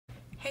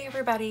Hey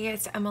everybody,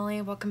 it's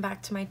Emily. Welcome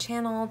back to my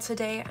channel.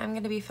 Today I'm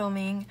going to be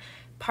filming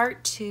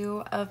part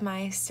 2 of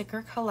my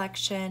sticker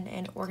collection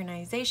and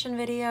organization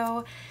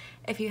video.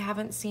 If you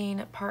haven't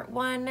seen part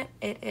 1,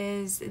 it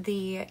is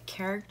the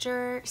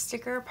character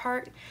sticker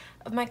part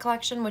of my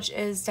collection, which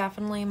is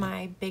definitely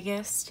my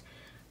biggest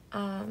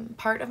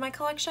part of my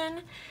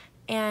collection.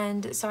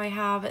 And so I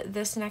have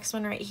this next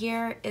one right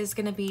here is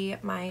going to be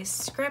my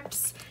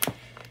scripts,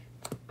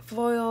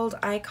 foiled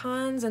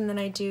icons, and then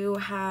I do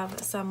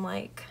have some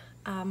like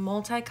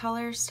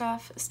multicolor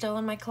stuff still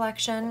in my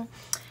collection.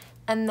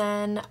 And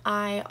then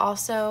I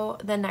also,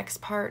 the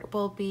next part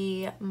will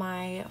be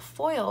my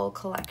foil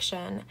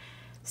collection.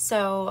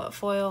 So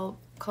foil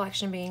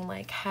collection being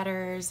like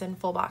headers and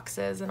full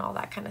boxes and all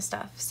that kind of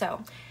stuff.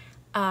 So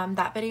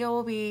that video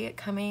will be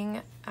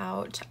coming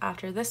out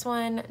after this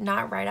one,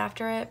 not right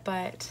after it,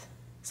 but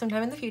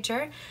sometime in the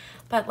future.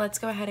 But let's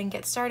go ahead and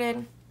get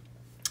started.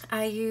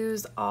 I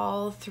use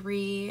all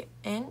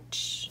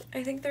 3-inch,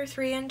 I think they're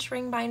 3-inch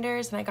ring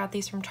binders, and I got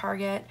these from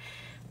Target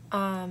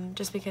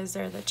just because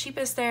they're the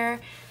cheapest there.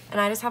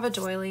 And I just have a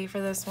doily for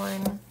this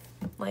one,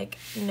 like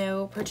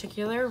no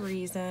particular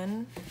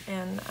reason.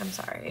 And I'm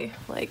sorry,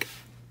 like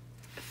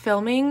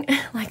filming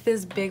like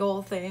this big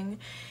old thing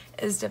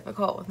is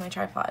difficult with my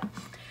tripod.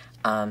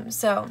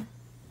 So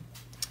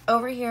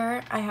over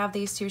here I have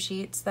these 2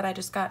 sheets that I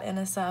just got in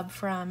a sub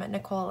from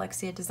Nicole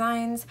Alexia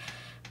Designs.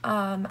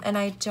 And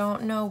I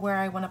don't know where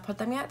I want to put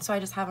them yet, so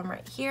I just have them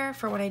right here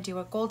for when I do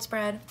a gold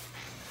spread.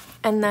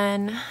 And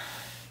then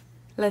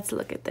let's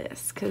look at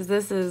this, because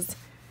this is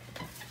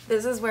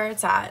where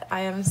it's at. I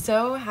am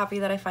so happy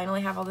that I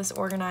finally have all this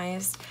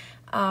organized.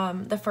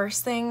 The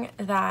first thing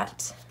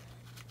that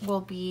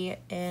will be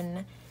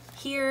in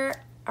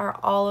here are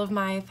all of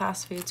my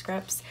fast food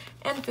scripts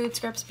and food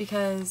scripts,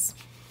 because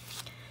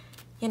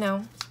you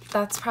know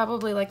that's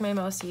probably like my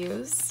most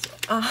used,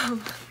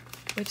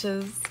 which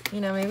is, you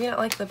know, maybe not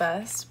like the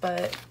best,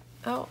 but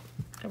oh,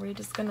 are we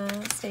just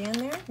gonna stay in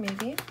there?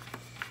 Maybe.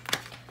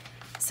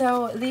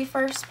 So the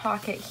first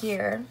pocket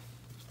here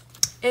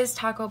is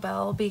Taco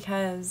Bell,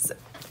 because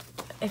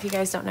if you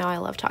guys don't know, I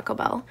love Taco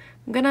Bell.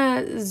 I'm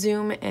gonna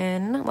zoom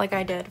in like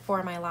I did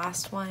for my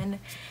last one.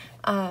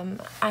 I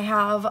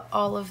have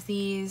all of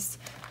these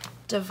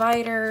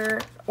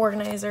divider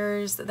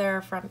organizers.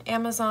 They're from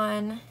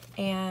Amazon,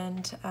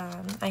 and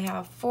I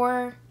have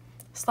 4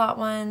 slot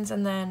ones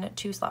and then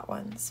 2 slot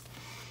ones.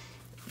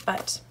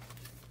 But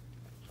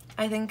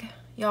I think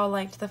y'all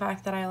liked the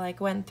fact that I like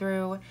went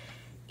through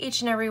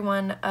each and every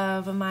one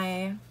of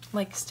my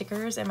like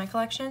stickers in my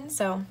collection.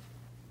 So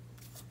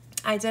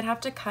I did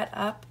have to cut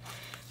up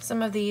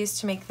some of these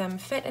to make them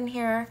fit in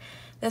here.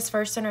 This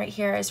first one right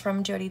here is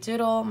from Jody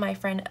Doodle. My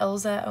friend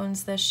Ilza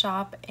owns this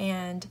shop,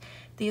 and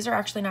these are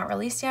actually not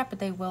released yet, but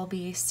they will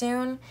be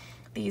soon.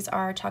 These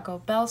are Taco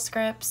Bell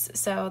scripts.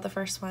 So the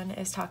first one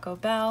is Taco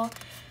Bell.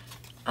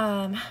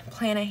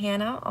 Planet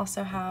Hannah,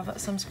 also have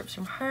some scripts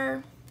from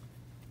her.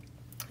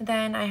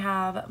 Then I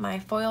have my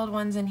foiled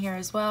ones in here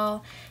as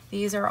well.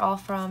 These are all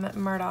from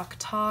Murdoch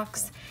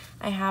Talks.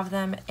 I have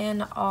them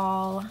in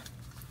all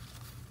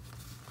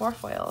 4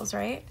 foils,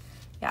 right?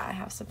 Yeah, I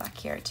have some back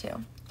here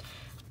too.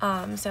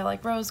 So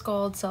like rose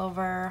gold,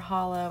 silver,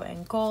 hollow,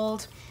 and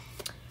gold.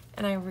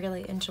 And I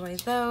really enjoy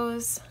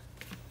those.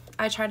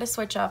 I try to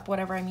switch up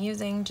whatever I'm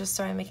using, just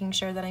so I'm making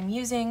sure that I'm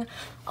using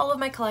all of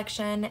my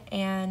collection.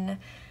 And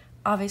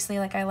obviously,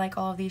 like, I like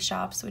all of these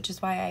shops, which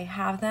is why I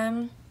have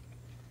them.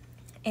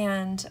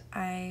 And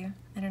I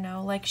don't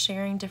know, like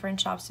sharing different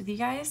shops with you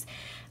guys.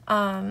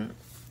 I'm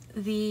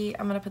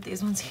gonna put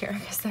these ones here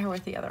because they're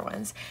with the other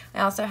ones. I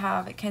also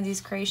have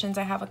Kenzie's Creations.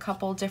 I have a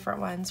couple different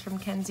ones from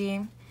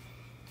Kenzie.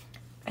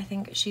 I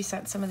think she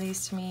sent some of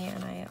these to me,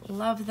 and I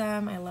love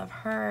them. I love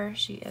her.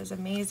 She is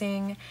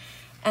amazing.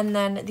 And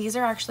then these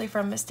are actually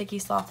from Sticky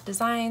Sloth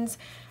Designs.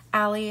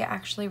 Allie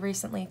actually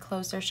recently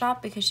closed their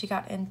shop because she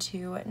got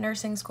into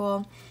nursing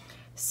school.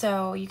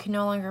 So you can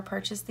no longer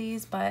purchase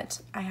these,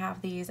 but I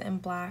have these in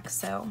black.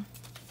 So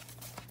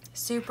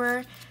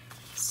super,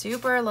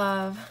 super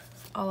love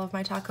all of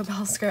my Taco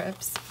Bell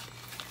scripts.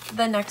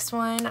 The next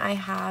one I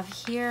have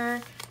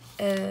here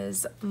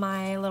is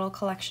my little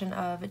collection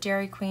of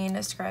Dairy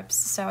Queen scripts.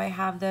 So I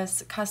have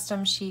this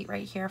custom sheet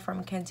right here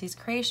from Kenzie's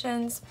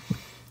Creations.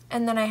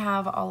 And then I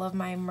have all of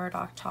my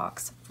Murdoch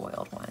Talks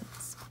foiled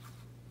ones.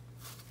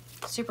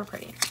 Super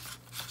pretty.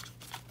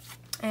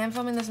 I am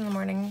filming this in the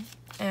morning,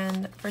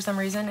 and for some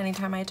reason,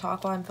 anytime I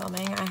talk while I'm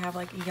filming, I have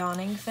like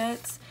yawning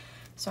fits,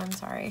 so I'm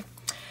sorry.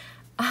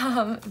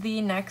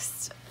 The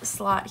next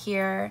slot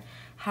here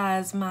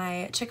has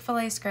my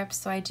Chick-fil-A scripts,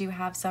 so I do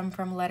have some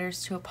from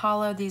Letters to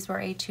Apollo. These were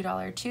a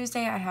 $2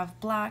 Tuesday. I have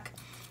black,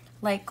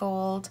 light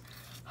gold,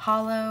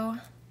 hollow,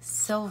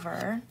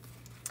 silver,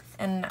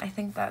 and I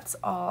think that's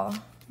all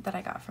that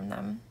I got from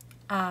them.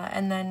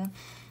 And then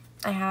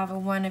I have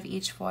one of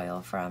each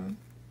foil from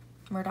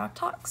Murdoch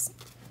Talks.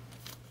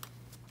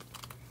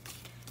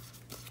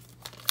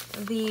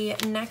 The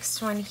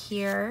next one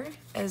here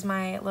is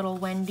my little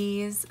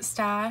Wendy's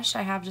stash.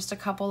 I have just a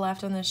couple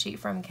left on the sheet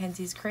from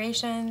Kenzie's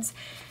Creations.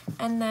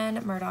 And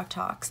then Murdoch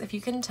Talks. If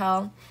you can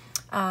tell,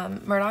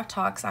 Murdoch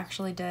Talks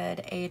actually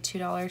did a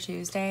 $2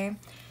 Tuesday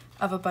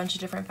of a bunch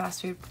of different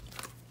fast food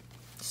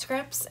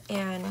scripts,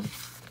 and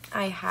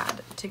I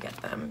had to get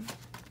them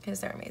because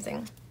they're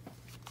amazing.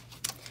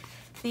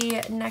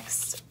 The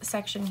next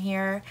section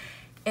here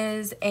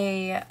is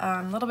a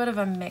little bit of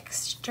a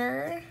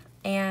mixture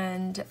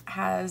and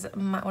has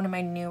one of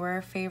my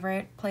newer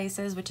favorite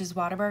places, which is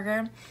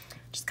Whataburger,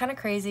 which is kind of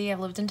crazy. I've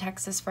lived in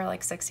Texas for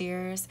like 6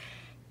 years,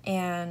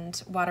 and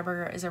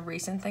Whataburger is a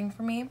recent thing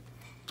for me.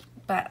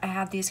 But I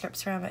have these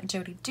scripts from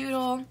Jody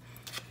Doodle.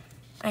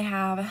 I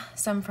have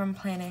some from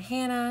Planet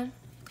Hannah,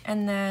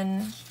 and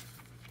then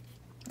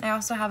I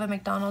also have a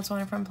McDonald's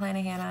one from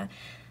Planet Hannah.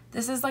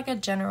 This is like a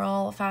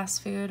general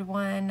fast food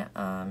one,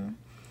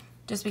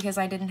 just because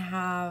I didn't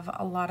have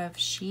a lot of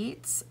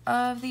sheets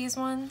of these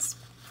ones.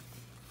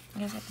 I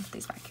guess I can put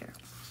these back here.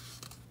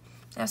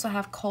 I also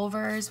have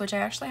Culver's, which I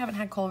actually haven't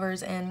had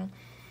Culver's in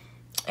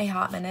a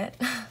hot minute.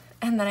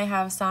 And then I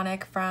have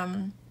Sonic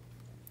from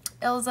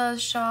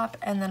Ilza's shop,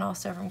 and then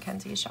also from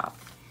Kenzie's shop.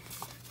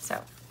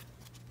 So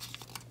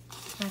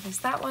that is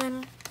that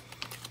one.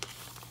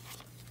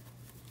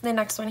 The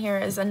next one here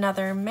is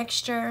another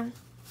mixture.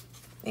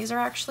 These are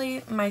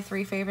actually my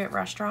 3 favorite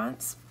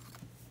restaurants.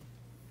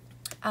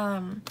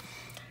 And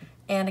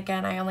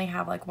again, I only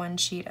have like 1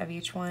 sheet of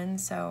each one,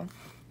 so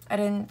I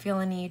didn't feel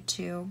a need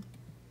to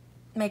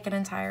make an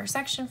entire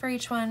section for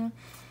each one.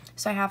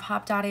 So I have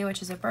Hop Daddy,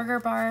 which is a burger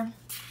bar.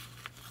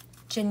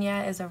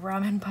 Jinya is a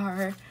ramen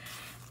bar.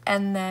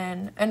 And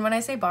then, and when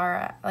I say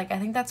bar, like I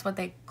think that's what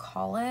they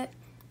call it,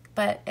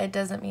 but it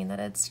doesn't mean that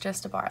it's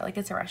just a bar, like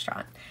it's a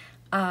restaurant.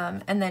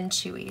 And then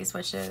Chewy's,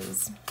 which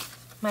is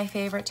my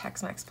favorite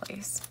Tex-Mex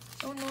place.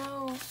 Oh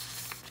no,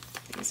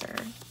 these are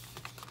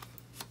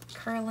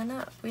curling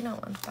up. We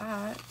don't want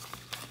that.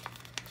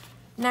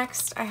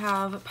 Next, I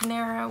have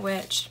Panera,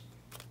 which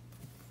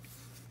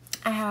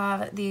I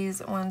have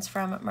these ones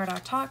from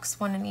Murdoch Talks,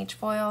 1 in each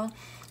foil,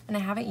 and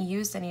I haven't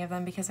used any of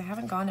them because I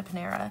haven't gone to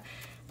Panera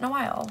in a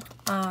while.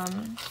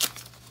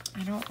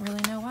 I don't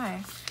really know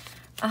why.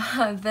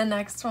 The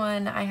next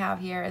one I have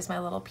here is my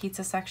little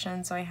pizza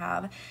section. So I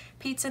have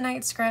Pizza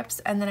Night scripts,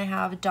 and then I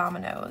have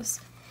Domino's,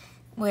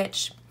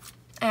 which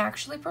I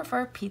actually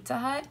prefer Pizza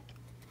Hut,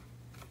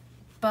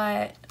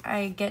 but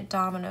I get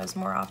Domino's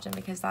more often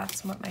because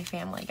that's what my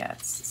family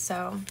gets.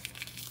 So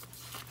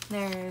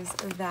there's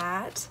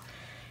that.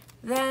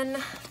 Then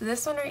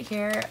this one right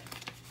here,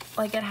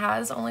 like it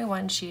has only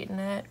 1 sheet in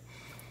it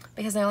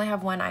because I only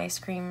have 1 ice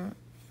cream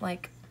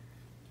like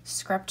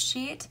script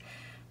sheet.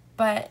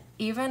 But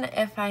even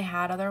if I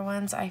had other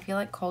ones, I feel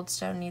like Cold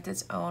Stone needs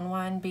its own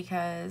one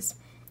because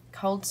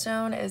Cold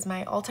Stone is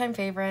my all-time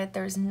favorite.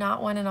 There's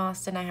not one in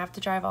Austin. I have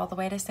to drive all the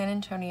way to San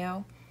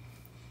Antonio.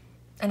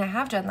 And I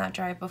have done that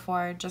drive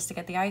before just to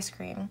get the ice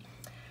cream.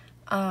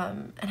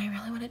 And I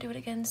really want to do it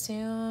again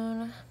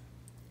soon.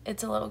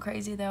 It's a little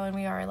crazy though, and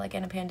we are like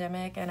in a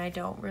pandemic, and I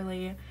don't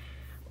really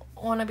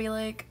want to be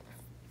like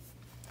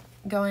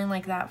going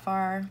like that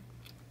far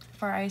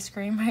for ice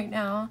cream right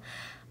now.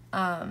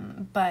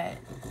 But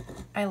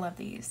I love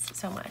these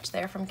so much.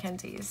 They're from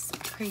Kenzie's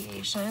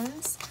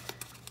Creations.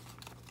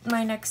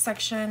 My next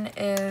section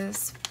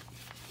is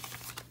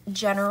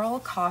general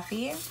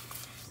coffee.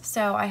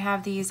 So I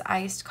have these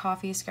iced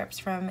coffee scripts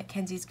from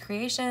Kenzie's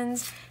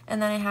Creations,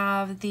 and then I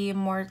have the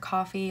more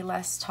coffee,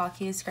 less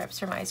talky scripts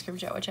from Ice Cream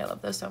Joe, which I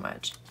love those so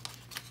much.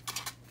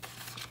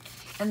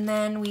 And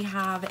then we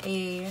have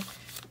a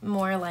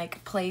more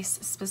like place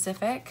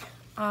specific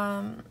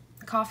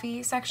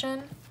coffee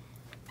section.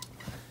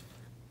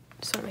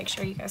 Just want to make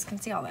sure you guys can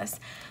see all this.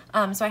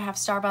 So I have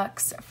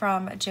Starbucks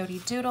from Jody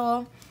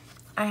Doodle.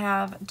 I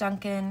have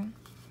Dunkin'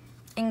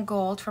 in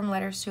Gold from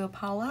Letters to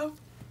Apollo.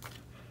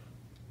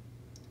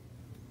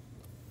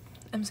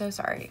 I'm so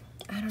sorry.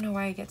 I don't know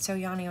why I get so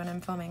yawny when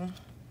I'm filming.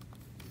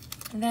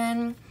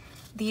 Then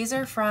these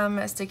are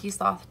from Sticky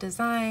Sloth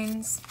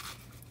Designs.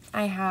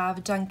 I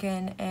have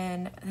Dunkin'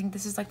 and I think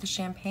this is like the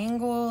Champagne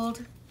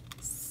Gold.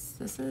 This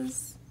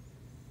is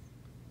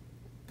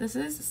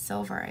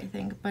silver, I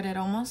think, but it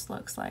almost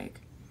looks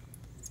like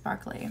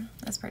sparkly.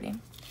 That's pretty.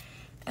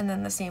 And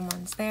then the same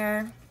ones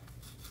there.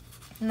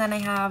 And then I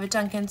have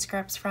Dunkin'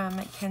 scripts from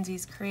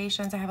Kenzie's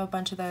Creations. I have a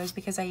bunch of those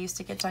because I used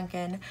to get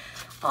Dunkin'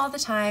 all the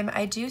time.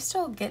 I do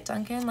still get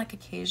Dunkin' like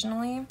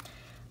occasionally,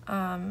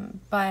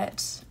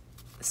 but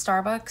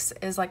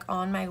Starbucks is like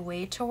on my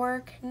way to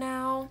work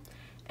now,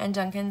 and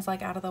Dunkin's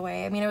like out of the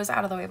way. I mean, it was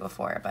out of the way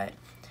before, but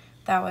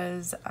that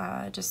was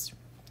just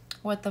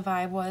what the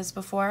vibe was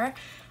before.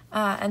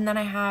 And then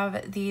I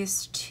have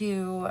these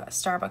 2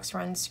 Starbucks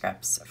run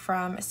scripts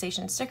from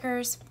Station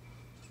Stickers,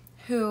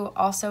 who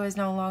also is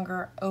no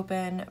longer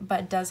open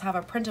but does have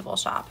a printable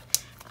shop.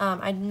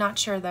 I'm not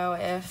sure though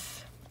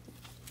if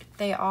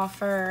they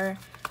offer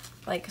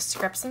like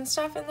scripts and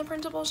stuff in the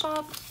printable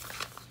shop.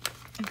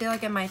 I feel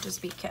like it might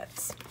just be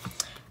kits.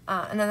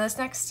 And then this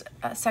next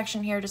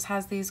section here just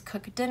has these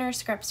cook dinner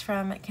scripts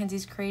from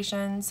Kenzie's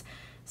Creations.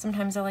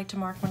 Sometimes I like to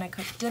mark when I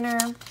cook dinner.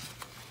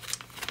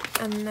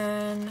 And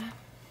then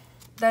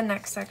the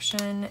next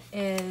section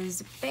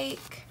is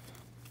bake.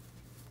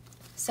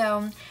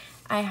 So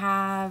I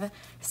have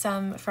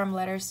some from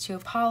Letters to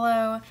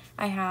Apollo.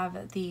 I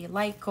have the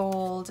light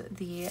gold,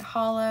 the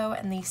hollow,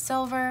 and the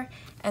silver.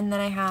 And then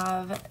I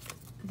have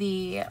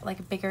the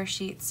like bigger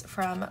sheets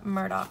from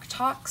Murdoch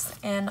Talks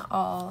in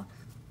all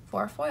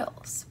 4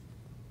 foils.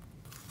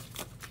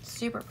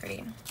 Super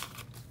pretty.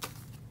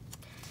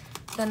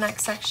 The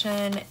next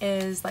section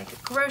is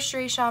like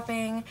grocery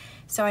shopping.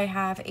 So I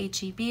have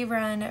H-E-B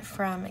Run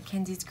from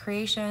Kinsey's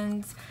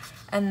Creations,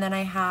 and then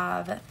I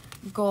have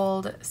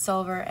gold,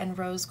 silver, and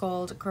rose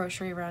gold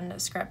grocery run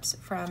scripts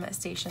from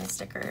Station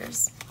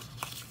Stickers.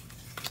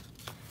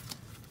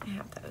 I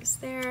have those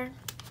there.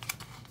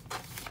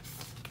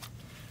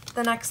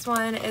 The next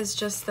one is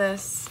just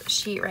this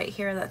sheet right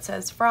here that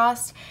says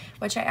Frost,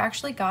 which I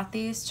actually got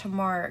these to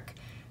mark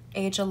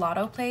a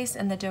gelato place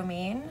in the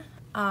Domain,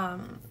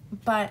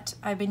 but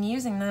I've been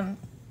using them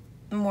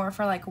more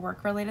for like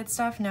work related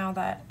stuff now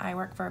that I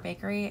work for a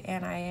bakery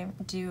and I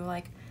do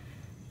like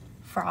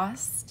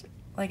frost,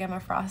 like I'm a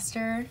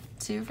froster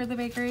too for the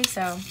bakery,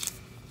 so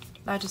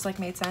that just like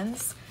made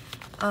sense.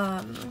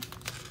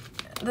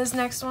 This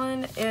next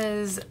one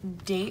is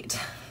date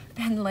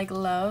and like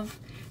love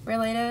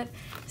related,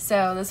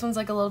 so this one's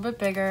like a little bit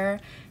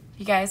bigger. If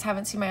you guys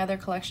haven't seen my other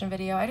collection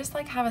video, I just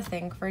like have a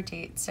thing for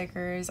date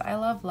stickers. I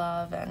love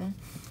love, and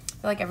I feel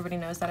like everybody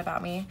knows that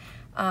about me.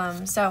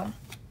 So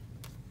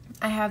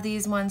I have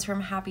these ones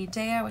from Happy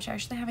Daya, which I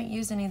actually haven't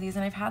used any of these,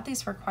 and I've had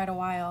these for quite a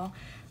while,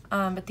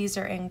 but these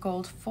are in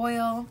gold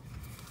foil.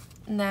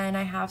 And then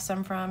I have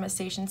some from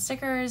Station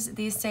Stickers.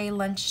 These say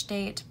lunch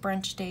date,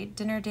 brunch date,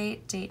 dinner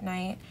date, date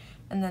night,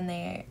 and then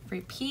they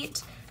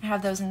repeat. I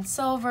have those in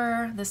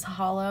silver. This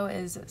hollow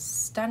is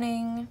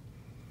stunning.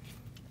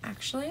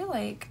 Actually,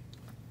 like,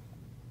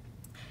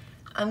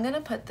 I'm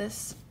gonna put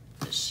this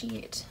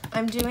sheet.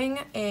 I'm doing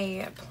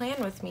a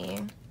plan with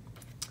me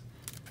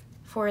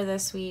for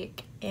this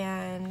week,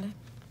 and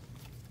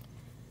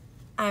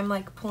I'm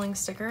like pulling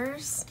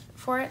stickers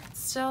for it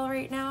still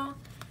right now,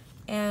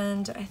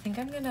 and I think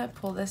I'm gonna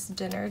pull this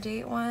dinner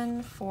date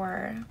one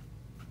for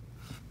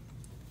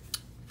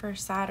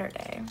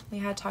Saturday. We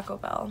had Taco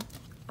Bell,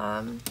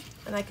 and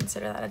I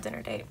consider that a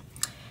dinner date.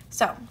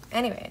 So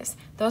anyways,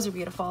 those are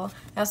beautiful.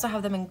 I also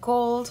have them in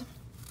gold.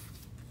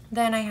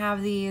 Then I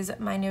have these,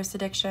 My Newest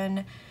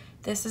Addiction.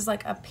 This is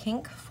like a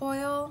pink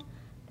foil,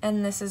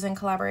 and this is in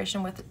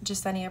collaboration with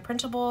Jasenia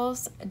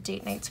Printables,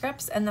 date night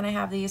scripts. And then I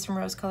have these from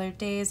Rose Colored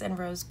Days and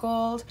Rose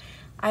Gold.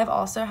 I've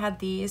also had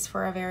these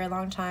for a very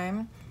long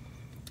time,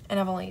 and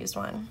I've only used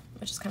one,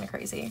 which is kind of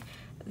crazy.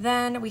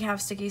 Then we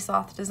have Sticky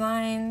Sloth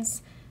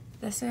Designs.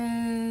 This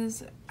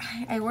is,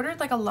 I ordered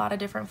like a lot of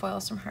different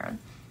foils from her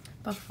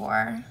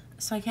before,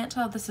 so I can't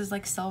tell if this is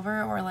like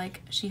silver or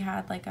like she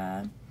had like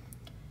a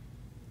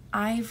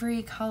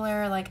ivory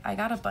color. Like I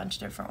got a bunch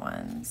of different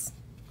ones.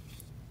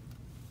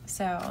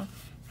 So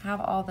I have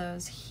all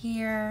those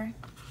here.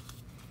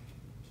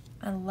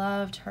 I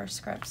loved her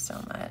scripts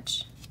so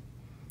much.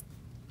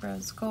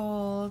 Rose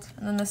Gold.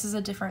 And then this is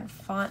a different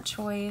font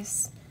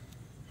choice.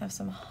 I have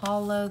some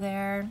hollow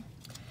there.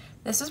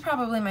 This is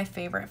probably my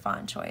favorite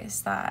font choice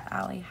that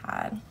Allie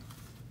had.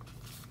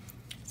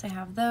 So I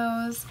have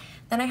those.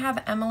 Then I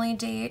have Emily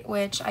Date,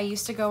 which I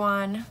used to go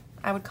on,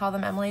 I would call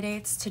them Emily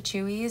Dates, to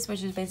Chewy's,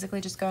 which is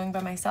basically just going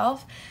by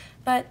myself.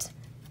 But,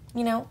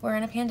 you know, we're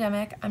in a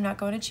pandemic. I'm not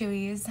going to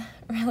Chewy's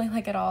really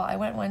like at all. I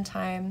went one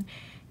time,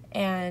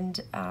 and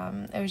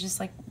it was just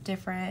like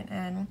different.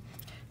 And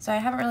so I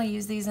haven't really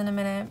used these in a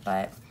minute,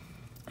 but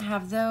I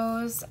have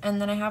those.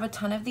 And then I have a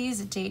ton of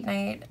these date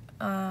night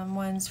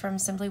ones from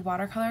Simply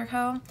Watercolor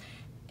Co.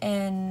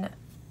 in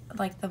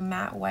like the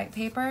matte white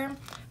paper,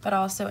 but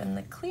also in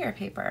the clear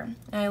paper.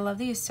 And I love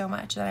these so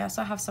much. And I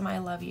also have some I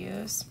Love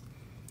Yous,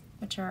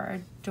 which are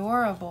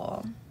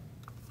adorable.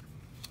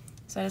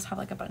 So I just have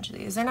like a bunch of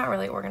these. They're not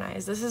really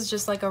organized. This is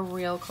just like a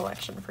real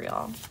collection for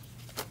y'all.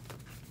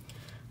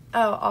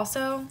 Oh,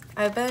 also,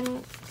 I've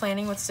been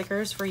planning with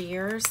stickers for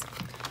years,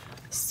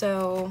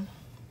 so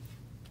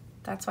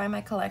that's why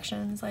my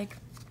collection's like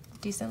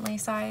decently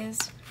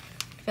sized.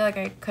 I feel like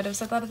I could have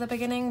said that at the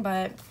beginning,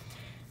 but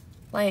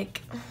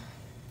like,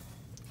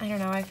 I don't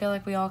know, I feel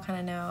like we all kind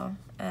of know,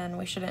 and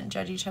we shouldn't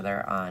judge each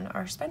other on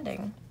our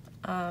spending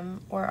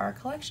or our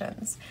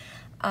collections.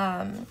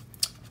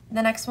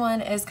 The next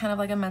one is kind of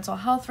like a mental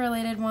health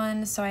related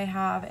one. So I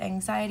have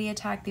Anxiety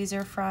Attack. These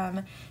are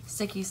from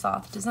Sticky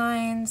Sloth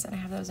Designs, and I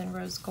have those in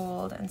rose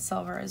gold and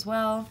silver as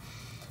well.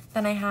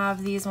 Then I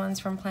have these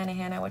ones from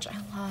Planahannah, which I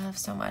love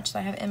so much. So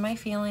I have In My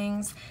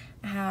Feelings,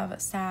 I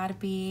have Sad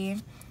Bee,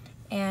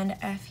 and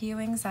FU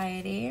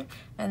Anxiety,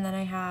 and then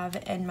I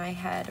have In My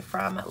Head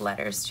from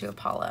Letters to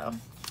Apollo.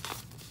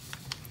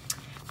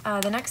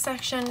 The next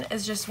section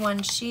is just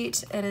one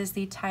sheet. It is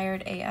the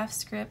Tired AF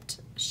script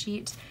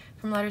sheet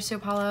from Letters to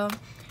Apollo.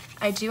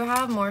 I do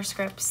have more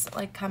scripts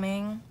like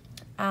coming,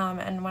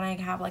 and when I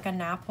have like a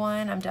nap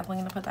one, I'm definitely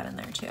gonna put that in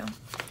there too.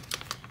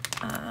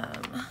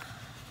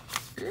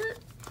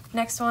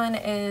 Next one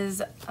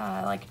is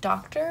like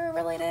doctor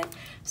related.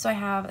 So I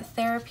have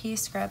therapy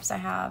scripts, I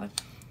have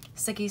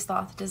Sticky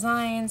Sloth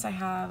Designs, I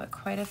have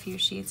quite a few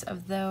sheets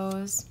of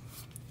those,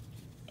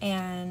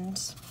 and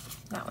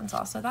that one's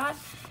also that.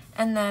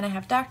 And then I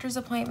have doctor's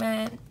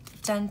appointment,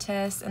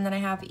 dentist, and then I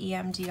have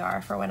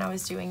EMDR for when I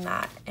was doing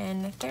that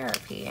in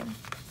therapy.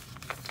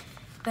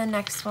 The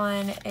next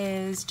one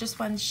is just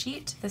one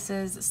sheet. This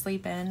is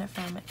Sleep In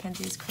from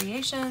Kenzie's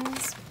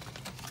Creations.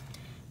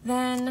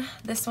 Then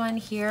this one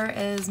here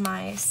is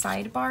my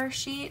sidebar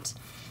sheet.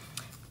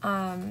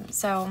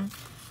 So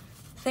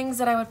things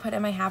that I would put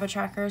in my habit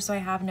tracker. So I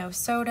have no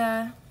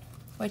soda,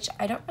 which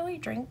I don't really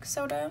drink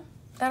soda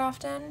that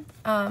often.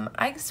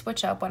 I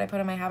switch up what I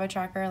put in my habit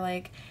tracker.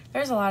 Like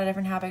there's a lot of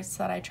different habits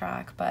that I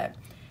track, but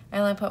I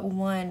only put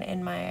one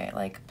in my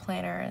like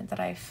planner that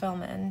I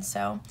film in.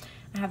 So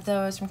I have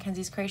those from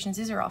Kenzie's Creations.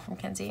 These are all from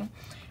Kenzie.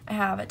 I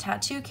have a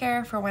tattoo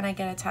care for when I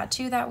get a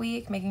tattoo that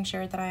week, making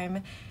sure that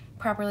I'm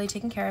properly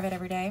taking care of it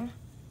every day.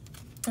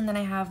 And then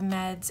I have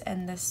meds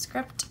in the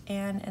script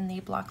and in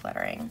the block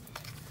lettering.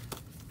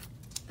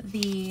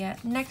 The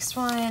next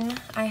one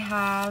I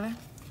have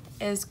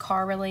is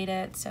car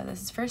related. So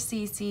this is for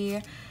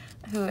Cece,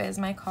 who is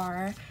my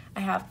car.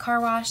 I have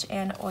car wash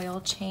and oil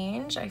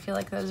change. I feel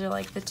like those are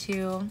like the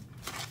two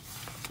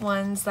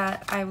ones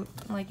that I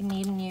like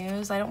need and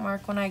use. I don't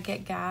mark when I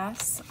get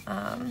gas,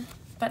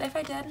 but if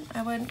I did,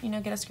 I would, you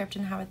know, get a script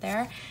and have it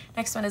there.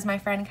 Next one is my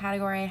friend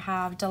category. I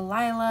have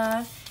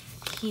Delilah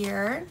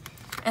here,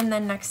 and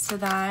then next to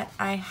that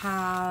I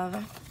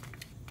have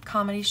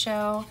comedy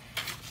show.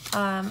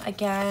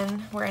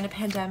 Again, we're in a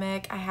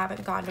pandemic. I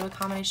haven't gone to a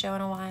comedy show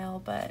in a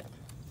while, but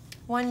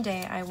one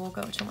day I will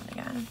go to one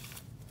again.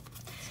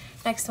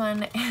 Next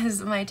one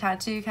is my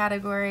tattoo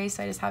category.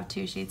 So I just have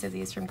 2 sheets of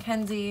these from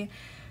Kenzie.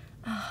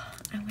 Oh,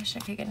 I wish I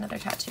could get another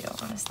tattoo,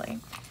 honestly.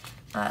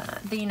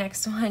 The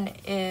next one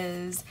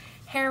is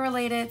hair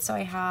related. So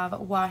I have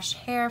wash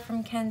hair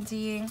from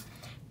Kenzie,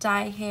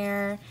 dye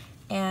hair,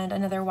 and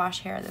another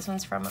wash hair. This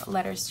one's from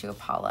Letters to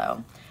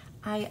Apollo.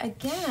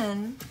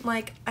 Again,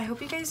 like, I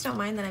hope you guys don't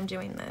mind that I'm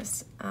doing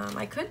this.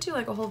 I could do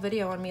like a whole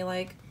video on me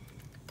like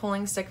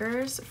pulling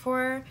stickers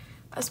for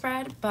a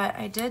spread, but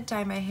I did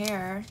dye my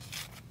hair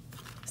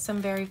some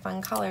very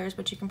fun colors,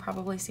 which you can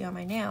probably see on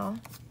my nail.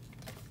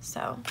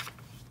 So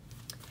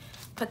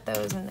put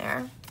those in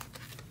there.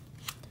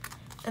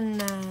 And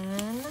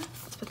then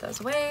let's put those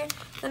away.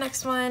 The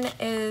next one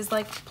is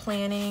like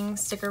planning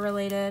sticker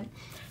related.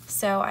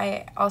 So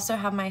I also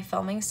have my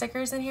filming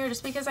stickers in here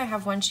just because I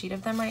have 1 sheet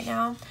of them right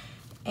now.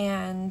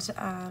 And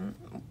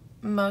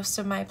most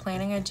of my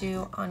planning I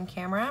do on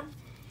camera.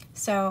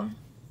 So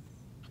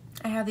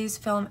I have these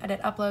film edit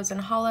uploads in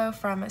Hollow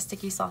from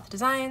Sticky Sloth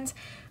Designs.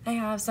 I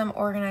have some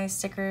organized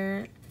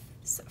stickers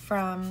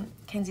from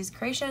Kenzie's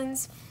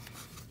Creations.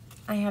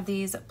 I have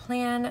these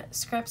plan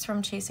scripts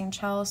from Chasing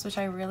Chels, which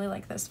I really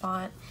like this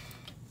font.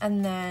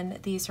 And then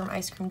these from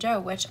Ice Cream Joe,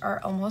 which are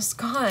almost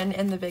gone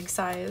in the big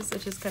size,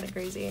 which is kind of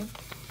crazy.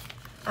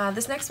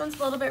 This next one's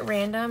a little bit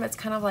random. It's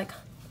kind of like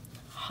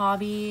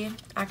hobby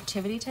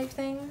activity type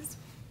things.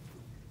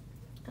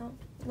 Oh,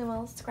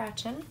 Noelle's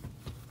scratching.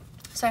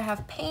 So I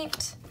have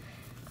paint,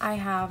 I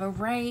have a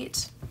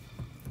write,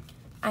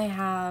 I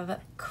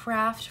have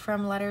craft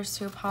from Letters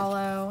to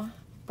Apollo,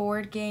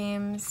 board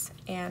games,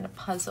 and a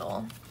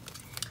puzzle.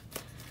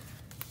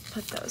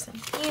 Put those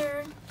in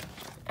here.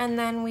 And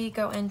then we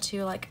go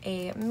into like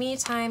a me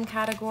time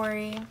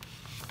category.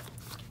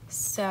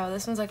 So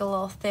this one's like a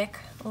little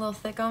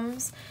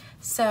thickums.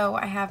 So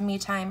I have me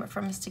time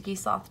from Sticky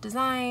Sloth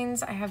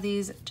Designs. I have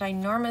these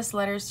ginormous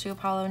Letters to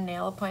Apollo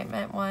nail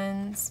appointment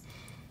ones,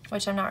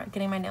 which I'm not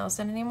getting my nails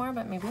done anymore,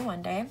 but maybe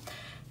one day.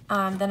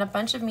 Then a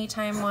bunch of me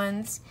time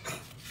ones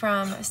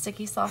from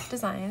Sticky Sloth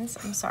Designs.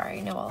 I'm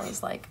sorry, Noelle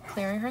is like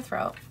clearing her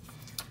throat.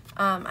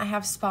 I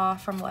have Spa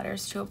from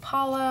Letters to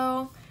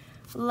Apollo,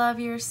 Love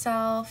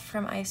Yourself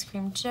from Ice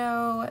Cream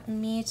Joe,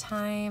 Me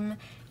Time,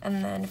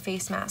 and then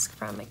Face Mask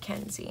from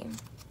Kenzie.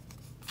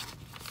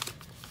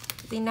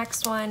 The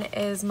next one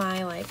is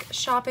my like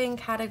shopping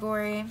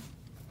category.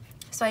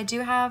 So I do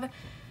have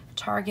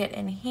Target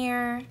in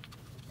here.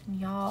 And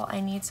y'all,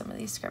 I need some of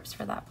these scripts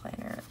for that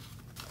planner.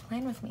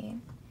 Plan with me.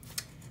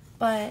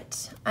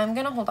 But I'm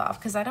gonna hold off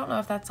because I don't know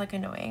if that's like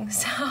annoying.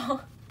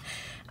 So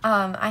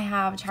I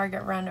have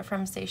Target Run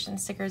from Station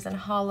Stickers in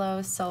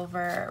Hollow,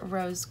 Silver,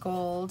 Rose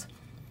Gold.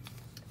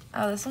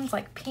 Oh, this one's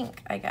like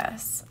pink, I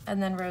guess.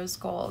 And then Rose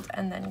Gold,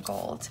 and then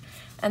Gold.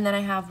 And then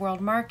I have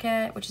World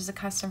Market, which is a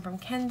custom from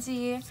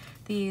Kenzie.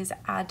 These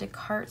Add to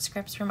Cart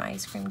scripts from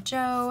Ice Cream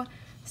Joe,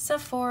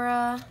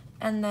 Sephora,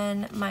 and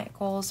then my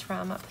goals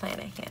from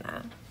Planet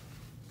Hannah.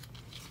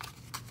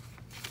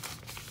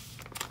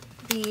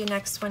 The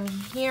next one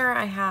here,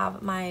 I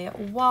have my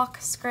walk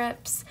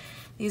scripts.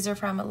 These are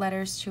from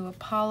Letters to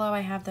Apollo.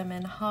 I have them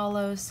in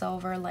Hollow,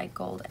 Silver, Light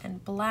Gold,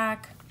 and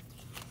Black.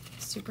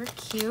 Super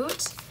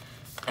cute.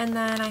 And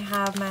then I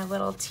have my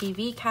little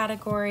TV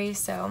category.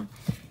 So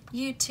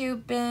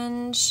YouTube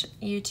binge,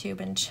 YouTube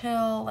and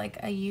chill, like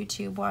a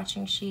YouTube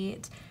watching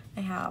sheet.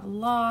 I have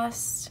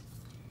Lost,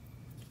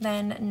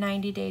 Then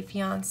 90 Day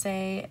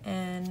Fiancé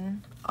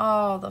and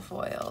all the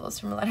foils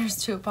from Letters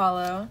to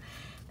Apollo.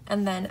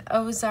 And then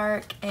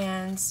Ozark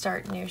and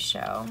Start New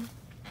Show.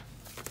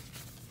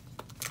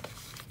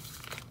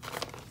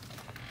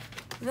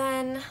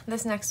 Then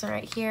this next one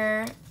right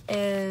here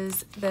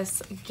is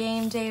this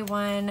Game Day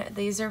one.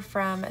 These are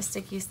from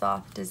Sticky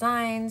Sloth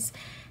Designs,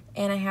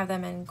 and I have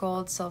them in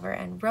gold, silver,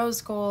 and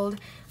rose gold.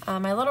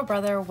 My little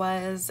brother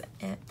was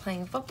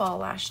playing football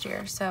last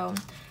year, so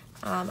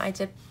I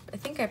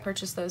think I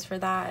purchased those for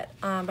that,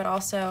 but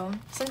also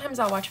sometimes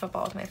I'll watch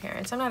football with my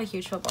parents. I'm not a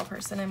huge football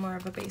person, I'm more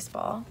of a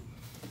baseball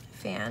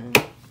fan.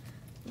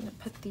 I'm gonna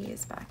put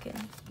these back in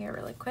here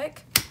really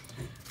quick.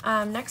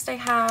 Next I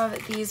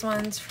have these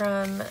ones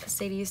from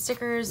Sadie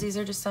Stickers. These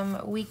are just some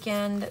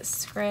weekend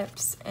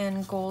scripts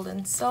in gold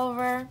and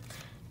silver.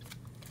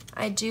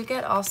 I do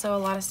get also a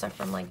lot of stuff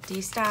from like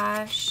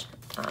D-Stash,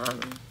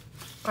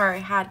 or I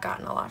had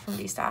gotten a lot from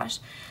D-Stash.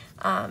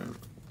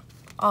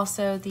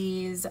 Also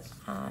these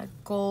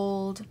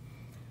gold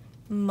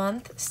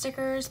month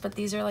stickers, but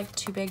these are like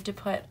too big to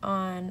put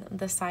on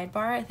the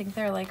sidebar. I think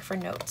they're like for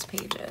notes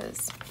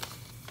pages.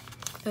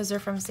 Those are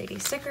from Sadie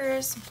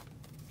Stickers.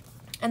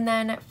 And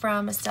then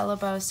from Stella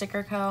Bow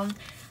Sticker Co.,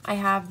 I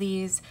have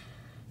these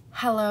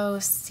Hello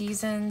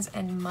Seasons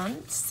and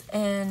Months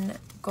in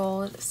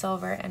gold,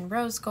 silver, and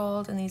rose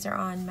gold, and these are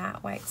on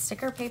matte white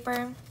sticker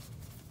paper.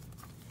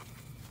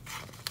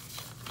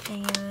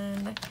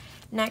 And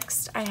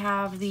next I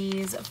have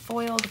these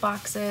foiled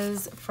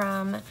boxes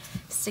from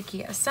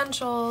Sticky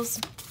Essentials.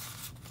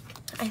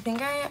 I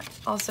think I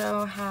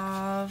also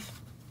have,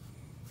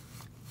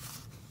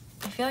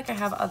 I feel like I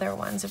have other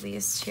ones of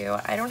these too.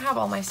 I don't have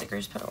all my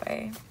stickers put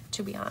away,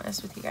 to be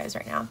honest with you guys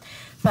right now.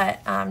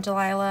 But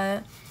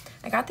Delilah,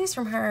 I got these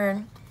from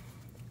her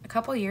a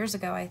couple years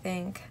ago, I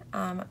think.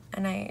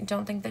 And I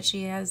don't think that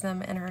she has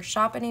them in her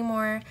shop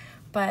anymore,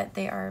 but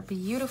they are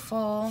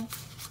beautiful.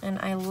 And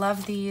I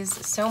love these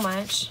so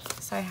much.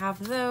 So I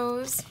have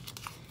those.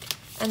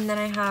 And then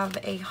I have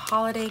a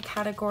holiday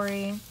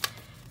category.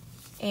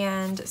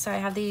 And so I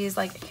have these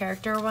like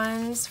character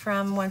ones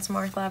from Once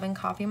More with Love and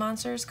Coffee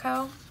Monsters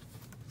Co.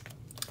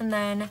 And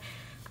then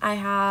I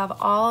have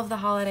all of the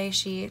holiday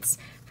sheets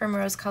from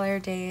Rose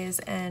Colored Days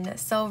in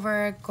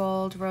silver,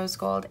 gold, rose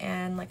gold,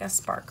 and like a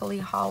sparkly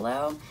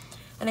hollow.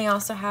 And I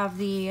also have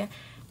the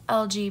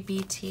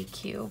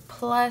LGBTQ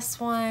plus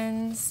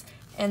ones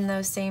in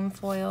those same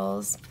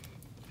foils.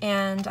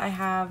 And I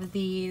have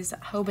these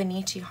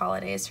Hobonichi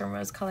holidays from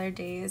Rose Colored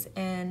Days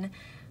in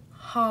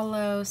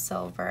hollow,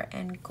 silver,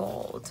 and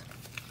gold.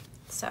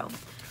 So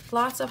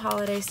lots of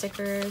holiday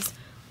stickers.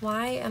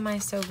 Why am I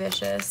so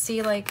vicious?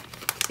 See, like,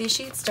 these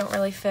sheets don't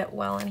really fit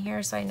well in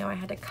here, so I know I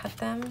had to cut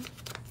them.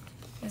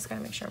 I just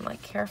gotta make sure I'm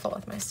like careful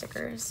with my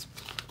stickers.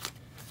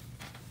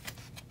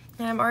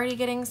 And I'm already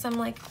getting some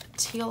like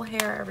teal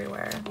hair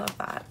everywhere. Love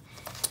that.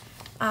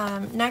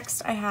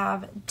 Next I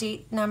have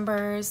date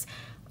numbers.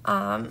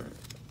 I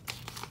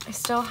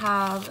still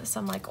have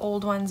some like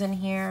old ones in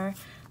here,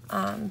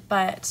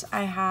 but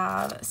I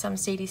have some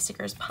Sadie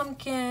Stickers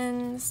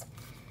pumpkins,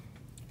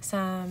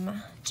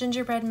 some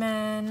gingerbread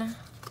men,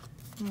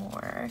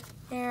 more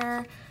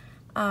hair.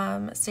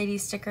 Sadie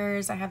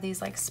Stickers, I have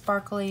these like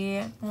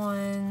sparkly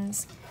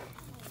ones,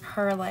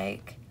 her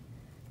like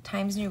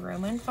Times New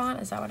Roman font,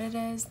 is that what it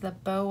is? The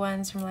bow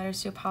ones from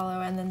Letters to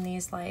Apollo, and then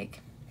these like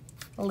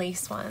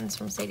lace ones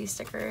from Sadie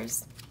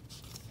Stickers.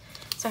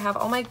 So I have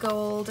all my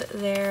gold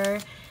there,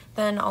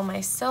 then all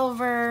my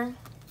silver.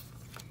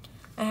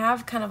 I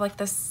have kind of like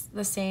the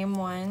same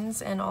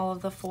ones in all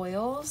of the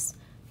foils,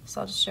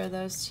 so I'll just show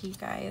those to you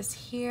guys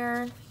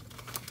here.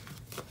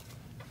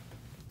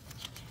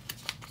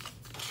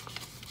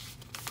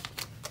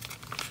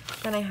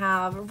 Then I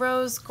have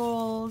rose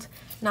gold,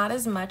 not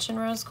as much in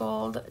rose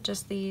gold,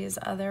 just these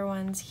other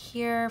ones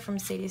here from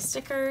Sadie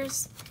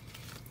Stickers.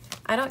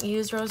 I don't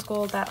use rose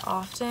gold that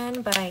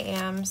often, but I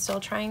am still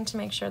trying to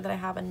make sure that I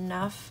have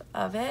enough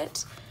of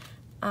it.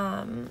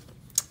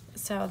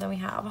 So then we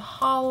have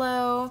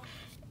hollow,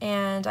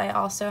 and I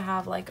also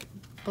have like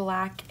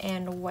black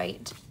and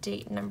white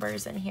date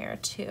numbers in here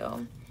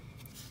too.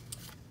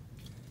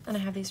 And I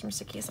have these from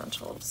Sticky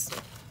Essentials.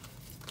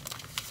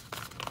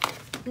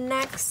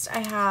 Next, I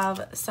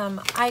have some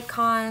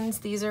icons.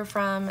 These are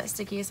from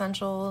Sticky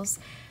Essentials.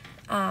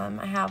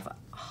 I have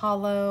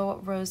hollow,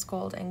 rose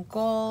gold, and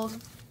gold.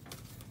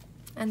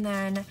 And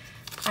then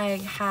I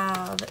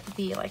have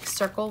the like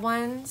circle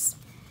ones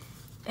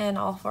in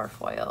all 4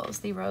 foils,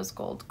 the rose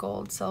gold,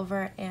 gold,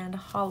 silver, and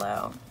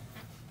hollow.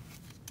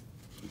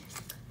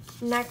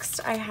 Next,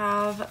 I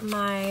have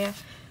my,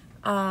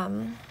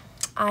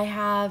 I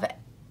have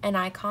an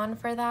icon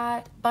for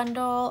that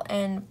bundle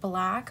in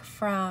black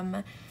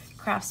from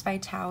Crafts by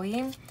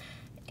Towie,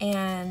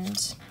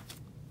 and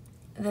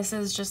this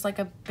is just like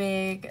a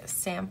big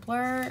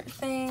sampler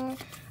thing.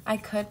 I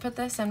could put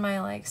this in my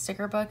like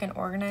sticker book and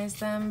organize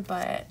them,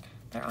 but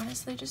they're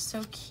honestly just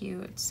so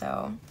cute.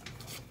 So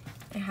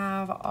I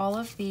have all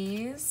of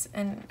these,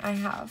 and I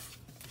have,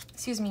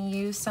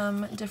 used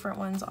some different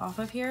ones off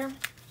of here.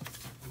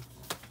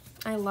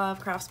 I love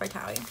Crafts by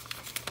Towie.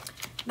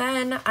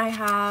 Then I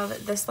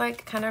have this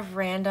like kind of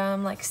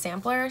random like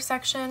sampler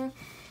section.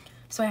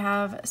 So I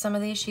have some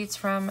of these sheets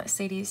from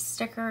Sadie's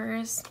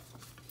Stickers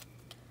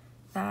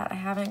that I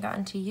haven't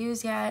gotten to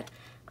use yet.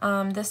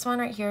 This one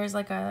right here is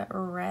like a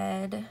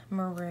red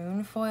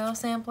maroon foil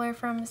sampler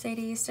from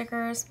Sadie's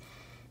Stickers.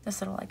 This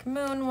little like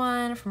moon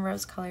one from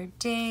Rose Colored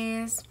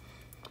Days.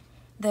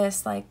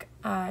 This like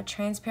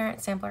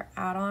transparent sampler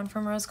add-on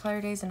from Rose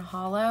Colored Days in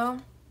Hollow.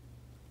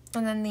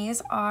 And then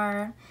these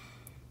are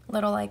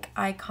little like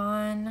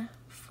icon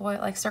foil,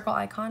 like circle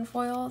icon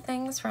foil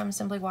things from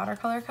Simply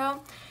Watercolor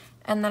Co.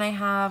 And then I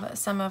have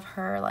some of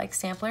her like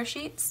sampler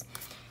sheets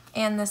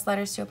and this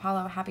Letters to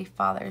Apollo Happy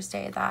Father's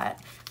Day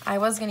that I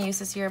was going to use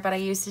this year, but I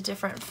used a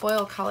different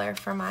foil color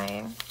for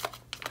my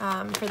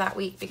for that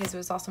week because it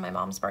was also my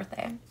mom's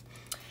birthday.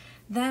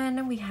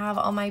 Then we have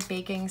all my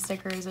baking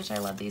stickers, which I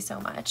love these so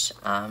much.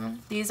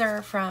 These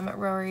are from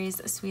Rory's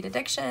Sweet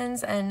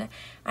Addictions, and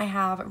I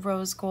have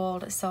rose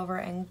gold, silver,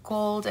 and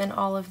gold in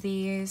all of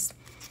these.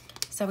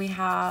 So we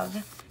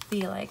have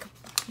the like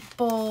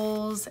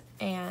bowls,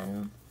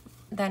 and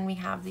then we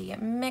have the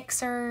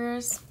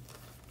mixers.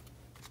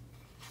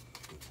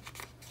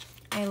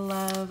 I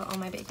love all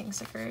my baking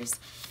stickers.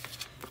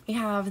 We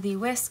have the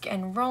whisk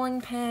and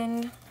rolling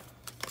pin.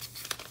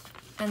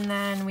 And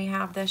then we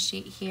have this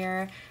sheet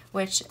here,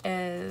 which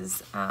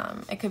is,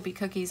 it could be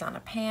cookies on a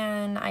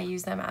pan. I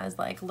use them as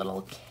like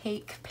little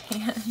cake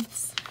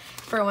pans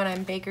for when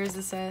I'm Baker's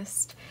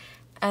Assist.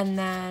 And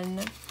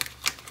then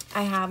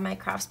I have my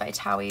Crafts by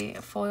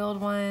Towie foiled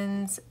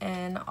ones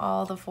and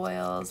all the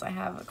foils. I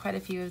have quite a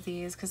few of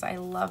these because I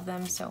love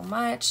them so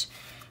much.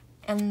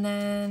 And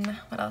then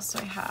what else do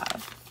I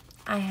have?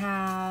 I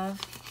have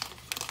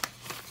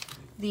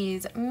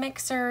these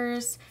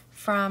mixers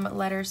from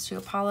Letters to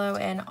Apollo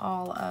and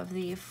all of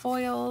the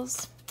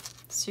foils.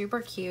 Super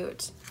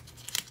cute.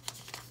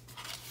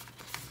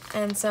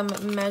 And some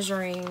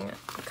measuring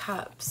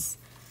cups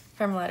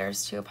from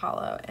Letters to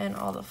Apollo and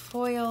all the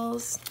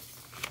foils.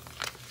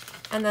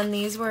 And then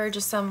these were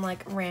just some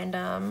like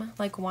random,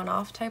 like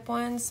one-off type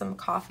ones, some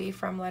coffee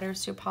from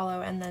Letters to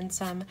Apollo, and then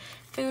some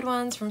food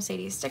ones from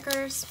Sadie's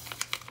Stickers.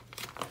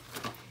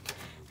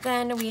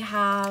 Then we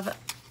have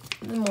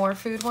more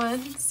food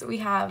ones. We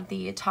have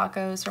the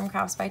tacos from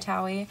Crafts by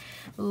Towie.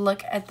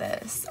 Look at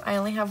this. I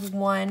only have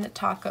one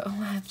taco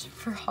left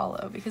for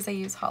Hollow because I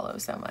use Hollow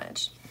so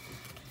much.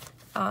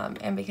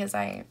 And because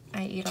I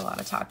eat a lot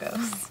of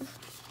tacos.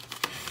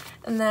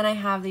 And then I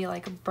have the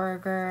like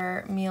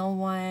burger meal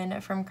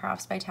one from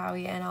Crafts by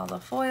Towie and all the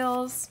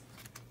foils.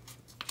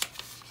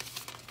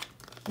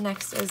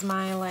 Next is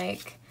my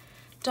like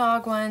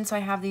dog one. So I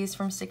have these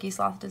from Sticky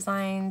Sloth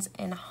Designs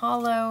in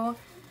Hollow.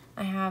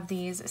 I have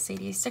these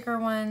Sadie sticker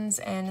ones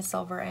in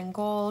silver and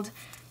gold.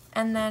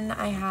 And then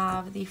I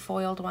have the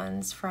foiled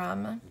ones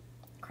from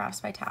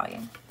Crafts by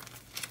Towie.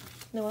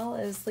 Noelle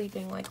is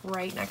sleeping like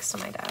right next to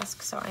my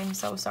desk, so I'm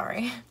so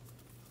sorry.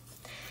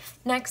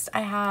 Next,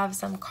 I have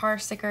some car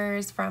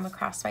stickers from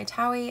Crafts by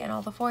Towie and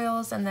all the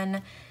foils, and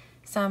then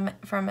some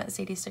from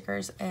Sadie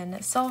Stickers in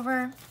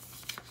silver.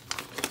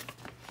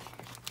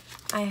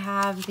 I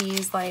have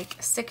these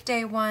like sick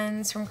day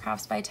ones from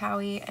Crafts by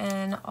Towie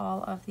and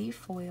all of the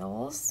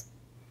foils.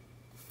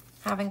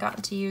 Haven't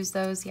gotten to use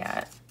those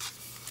yet.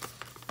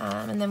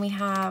 And then we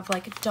have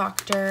like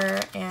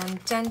doctor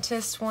and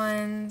dentist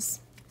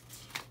ones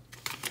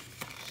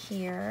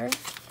here.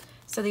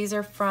 So these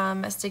are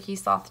from Sticky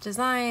Sloth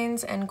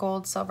Designs and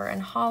gold, silver,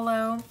 and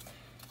hollow.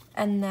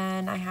 And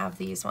then I have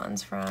these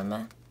ones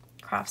from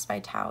Crafts by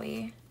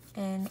Towie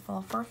in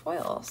all 4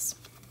 foils.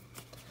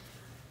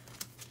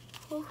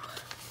 Ooh.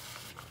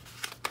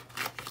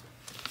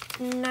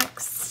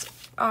 Next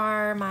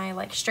are my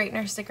like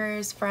straightener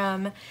stickers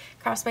from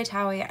Crafts by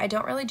Towie. I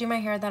don't really do my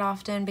hair that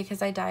often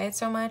because I dye it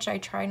so much. I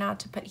try not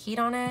to put heat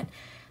on it,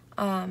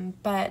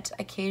 but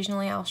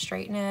occasionally I'll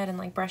straighten it and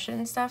like brush it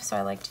and stuff, so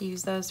I like to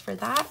use those for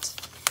that.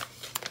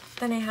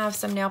 Then I have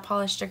some nail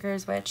polish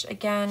stickers, which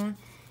again,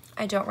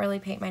 I don't really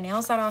paint my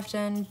nails that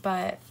often,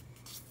 but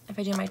if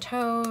I do my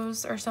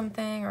toes or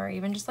something, or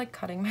even just like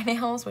cutting my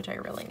nails, which I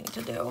really need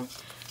to do,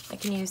 I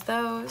can use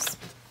those.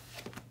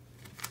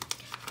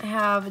 I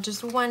have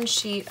just one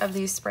sheet of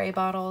these spray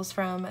bottles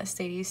from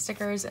Sadie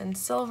Stickers in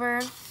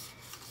silver.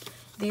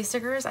 These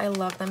stickers, I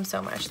love them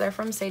so much. They're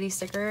from Sadie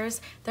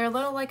Stickers. They're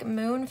little like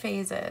moon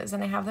phases,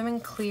 and I have them in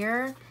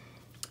clear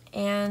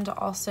and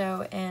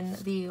also in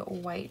the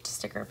white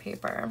sticker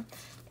paper.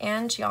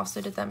 And she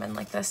also did them in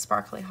like the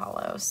sparkly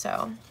hollow,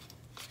 so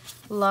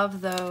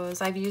love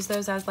those. I've used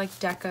those as like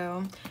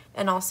deco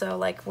and also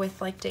like with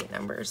like date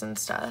numbers and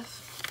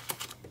stuff.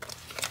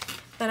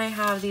 Then I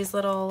have these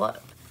little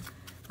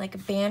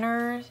like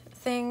banner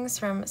things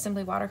from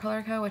Simply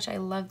Watercolor Co., which I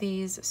love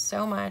these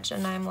so much,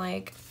 and I'm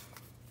like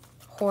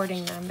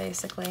hoarding them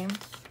basically.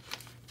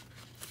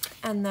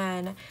 And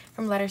then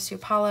from Letters to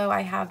Apollo,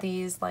 I have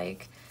these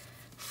like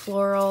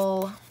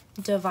floral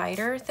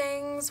divider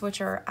things, which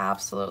are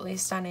absolutely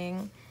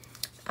stunning.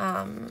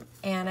 and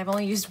I've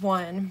only used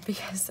one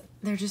because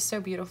they're just so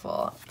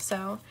beautiful.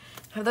 So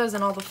I have those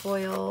in all the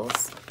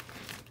foils.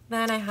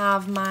 Then I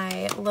have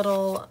my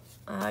little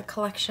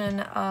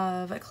collection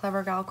of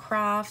Clever Gal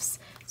crafts.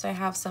 So I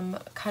have some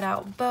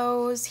cutout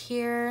bows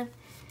here,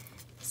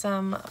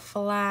 some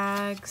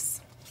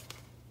flags,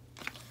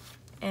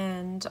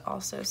 and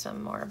also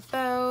some more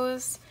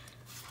bows,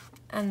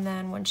 and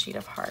then one sheet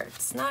of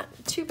hearts. Not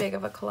too big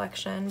of a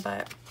collection,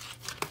 but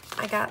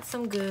I got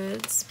some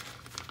goods.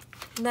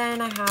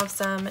 Then I have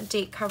some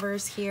date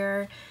covers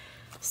here.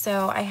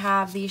 So I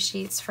have these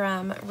sheets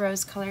from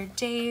Rose Colored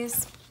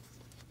Days.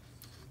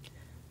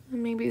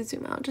 Maybe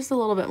zoom out just a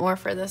little bit more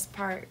for this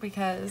part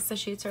because the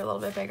sheets are a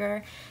little bit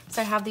bigger.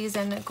 So I have these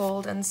in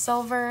gold and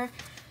silver.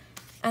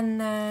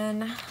 And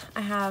then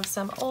I have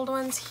some old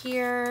ones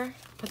here.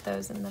 Put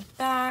those in the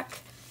back.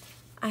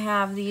 I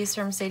have these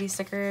from Sadie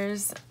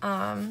Stickers,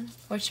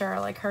 which are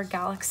like her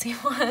Galaxy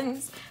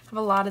ones. I have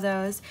a lot of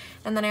those.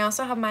 And then I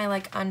also have my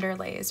like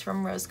underlays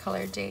from Rose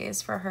Colored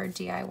Days for her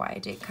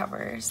DIY date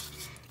covers.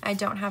 I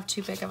don't have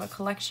too big of a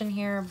collection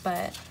here,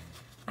 but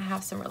I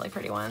have some really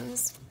pretty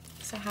ones.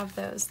 So I have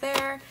those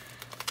there.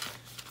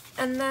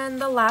 And then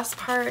the last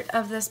part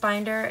of this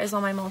binder is all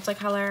my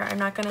multicolor. I'm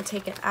not gonna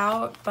take it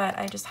out, but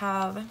I just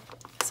have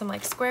some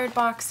like squared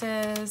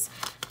boxes.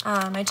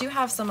 I do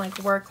have some like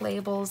work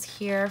labels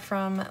here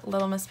from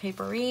Little Miss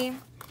Paperie,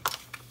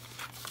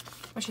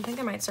 which I think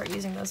I might start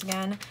using those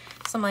again.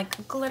 Some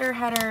like glitter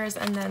headers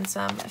and then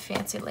some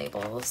fancy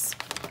labels,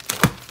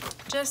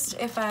 just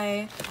if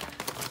I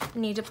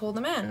need to pull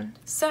them in.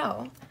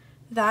 So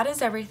that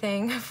is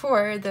everything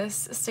for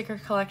this sticker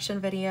collection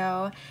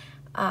video.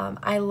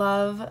 I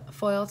love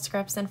foiled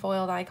scripts and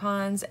foiled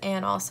icons,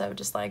 and also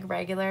just like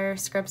regular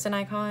scripts and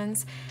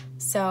icons.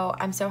 So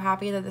I'm so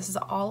happy that this is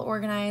all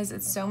organized.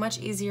 It's so much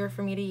easier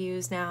for me to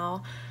use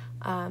now.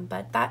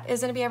 But that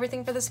is gonna be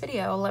everything for this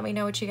video. Let me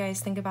know what you guys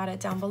think about it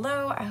down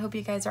below. I hope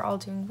you guys are all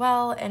doing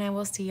well, and I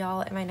will see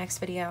y'all in my next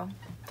video.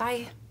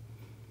 Bye.